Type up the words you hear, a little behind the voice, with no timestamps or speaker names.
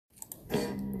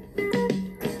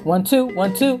1, 2,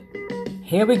 1, 2.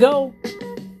 Here we go.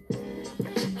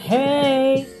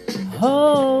 Hey,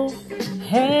 ho,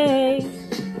 hey.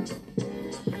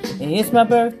 It's my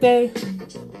birthday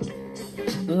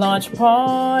launch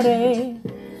party.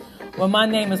 Well, my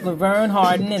name is Laverne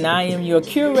Harden, and I am your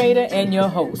curator and your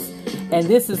host. And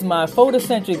this is my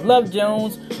Photocentric Love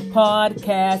Jones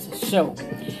podcast show.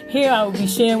 Here I will be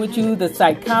sharing with you the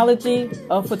psychology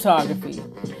of photography.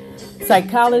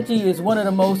 Psychology is one of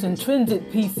the most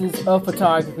intrinsic pieces of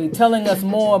photography, telling us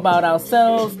more about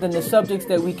ourselves than the subjects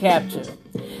that we capture.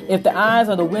 If the eyes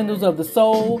are the windows of the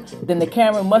soul, then the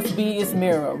camera must be its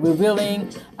mirror, revealing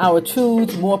our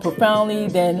truths more profoundly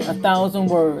than 1,000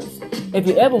 words. If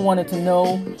you ever wanted to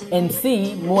know and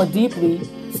see more deeply,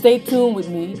 stay tuned with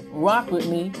me, rock with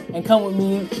me, and come with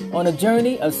me on a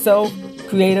journey of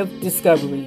self-creative discovery.